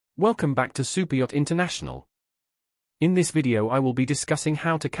Welcome back to Superyacht International. In this video I will be discussing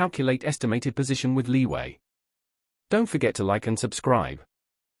how to calculate estimated position with Leeway. Don't forget to like and subscribe.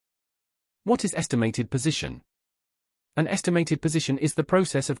 What is estimated position? An estimated position is the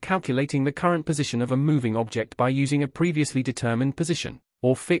process of calculating the current position of a moving object by using a previously determined position,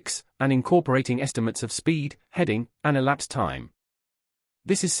 or fix, and incorporating estimates of speed, heading, and elapsed time.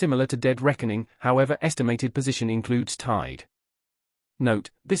 This is similar to dead reckoning, however estimated position includes tide.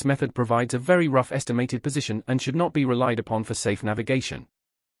 Note, this method provides a very rough estimated position and should not be relied upon for safe navigation.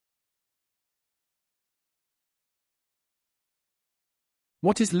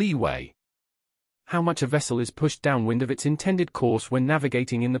 What is leeway? How much a vessel is pushed downwind of its intended course when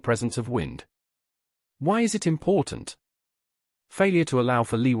navigating in the presence of wind. Why is it important? Failure to allow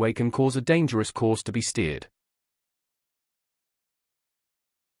for leeway can cause a dangerous course to be steered.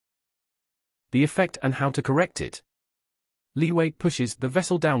 The effect and how to correct it. Leeway pushes the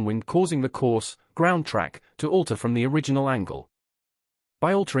vessel downwind, causing the course, ground track, to alter from the original angle.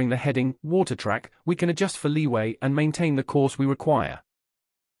 By altering the heading, water track, we can adjust for leeway and maintain the course we require.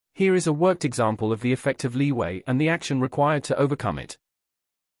 Here is a worked example of the effect of leeway and the action required to overcome it.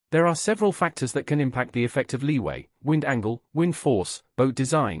 There are several factors that can impact the effect of leeway: wind angle, wind force, boat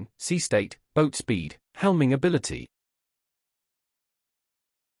design, sea state, boat speed, helming ability.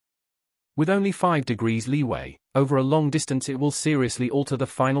 With only 5 degrees leeway, over a long distance it will seriously alter the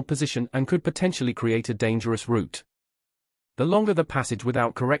final position and could potentially create a dangerous route. The longer the passage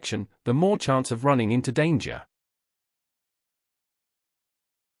without correction, the more chance of running into danger.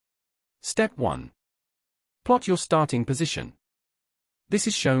 Step 1. Plot your starting position. This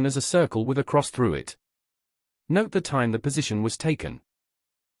is shown as a circle with a cross through it. Note the time the position was taken.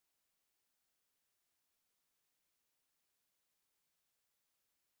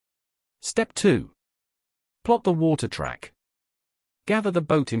 Step 2. Plot the water track. Gather the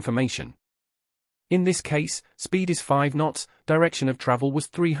boat information. In this case, speed is 5 knots, direction of travel was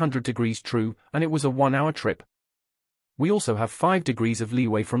 300 degrees true, and it was a 1-hour trip. We also have 5 degrees of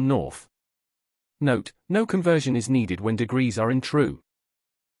leeway from north. Note, no conversion is needed when degrees are in true.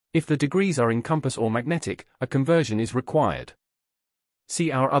 If the degrees are in compass or magnetic, a conversion is required.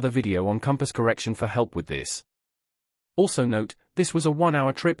 See our other video on compass correction for help with this. Also note, this was a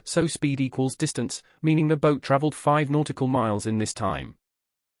 1-hour trip, so speed equals distance, meaning the boat traveled 5 nautical miles in this time.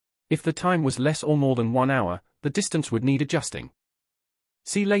 If the time was less or more than 1 hour, the distance would need adjusting.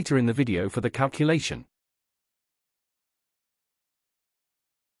 See later in the video for the calculation.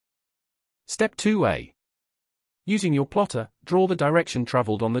 Step 2a. Using your plotter, draw the direction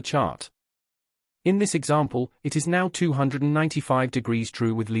traveled on the chart. In this example, it is now 295 degrees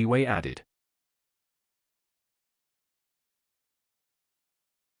true with leeway added.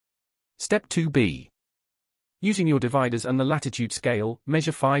 Step 2b. Using your dividers and the latitude scale,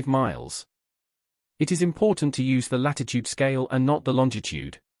 measure 5 miles. It is important to use the latitude scale and not the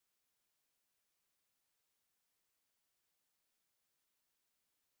longitude.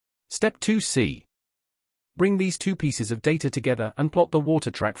 Step 2c. Bring these two pieces of data together and plot the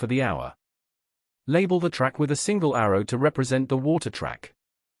water track for the hour. Label the track with a single arrow to represent the water track.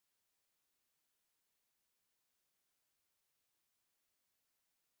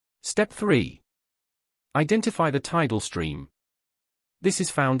 Step 3. Identify the tidal stream. This is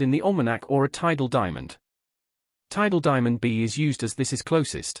found in the almanac or a tidal diamond. Tidal diamond B is used as this is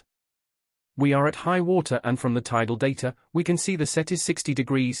closest. We are at high water and from the tidal data, we can see the set is 60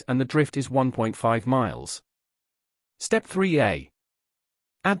 degrees and the drift is 1.5 miles. Step 3a.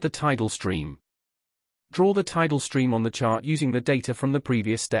 Add the tidal stream. Draw the tidal stream on the chart using the data from the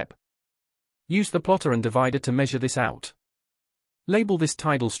previous step. Use the plotter and divider to measure this out. Label this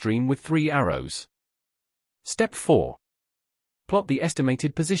tidal stream with 3 arrows. Step 4. Plot the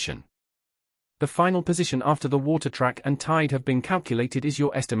estimated position. The final position after the water track and tide have been calculated is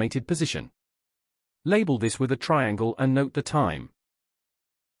your estimated position. Label this with a triangle and note the time.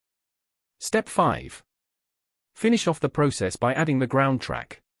 Step 5. Finish off the process by adding the ground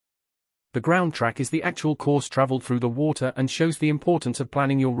track. The ground track is the actual course traveled through the water and shows the importance of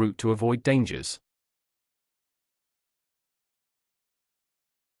planning your route to avoid dangers.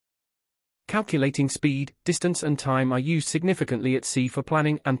 Calculating speed, distance and time are used significantly at sea for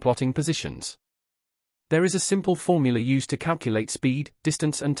planning and plotting positions. There is a simple formula used to calculate speed,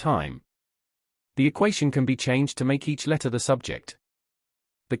 distance and time. The equation can be changed to make each letter the subject.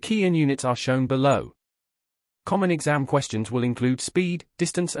 The key and units are shown below. Common exam questions will include speed,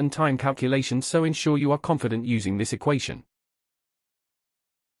 distance and time calculations, so ensure you are confident using this equation.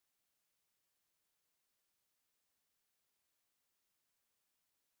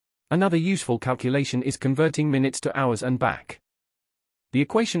 Another useful calculation is converting minutes to hours and back. The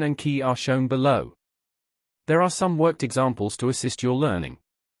equation and key are shown below. There are some worked examples to assist your learning.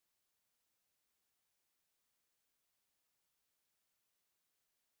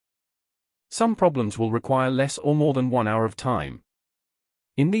 Some problems will require less or more than 1 hour of time.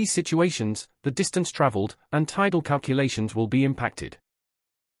 In these situations, the distance traveled and tidal calculations will be impacted.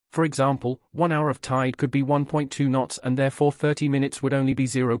 For example, 1 hour of tide could be 1.2 knots and therefore 30 minutes would only be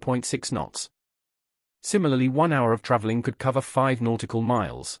 0.6 knots. Similarly, 1 hour of traveling could cover 5 nautical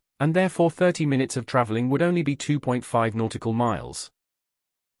miles, and therefore 30 minutes of traveling would only be 2.5 nautical miles.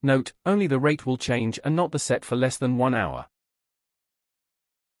 Note, only the rate will change and not the set for less than 1 hour.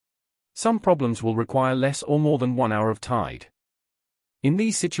 Some problems will require less or more than 1 hour of tide. In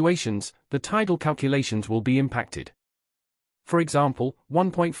these situations, the tidal calculations will be impacted. For example,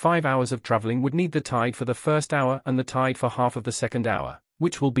 1.5 hours of traveling would need the tide for the first hour and the tide for half of the second hour,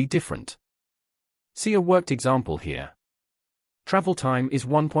 which will be different. See a worked example here. Travel time is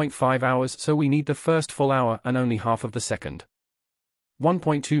 1.5 hours, so we need the first full hour and only half of the second.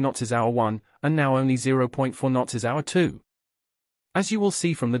 1.2 knots is hour 1, and now only 0.4 knots is hour 2. As you will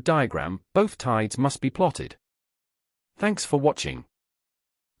see from the diagram, both tides must be plotted. Thanks for watching.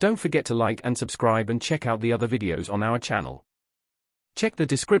 Don't forget to like and subscribe and check out the other videos on our channel. Check the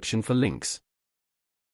description for links.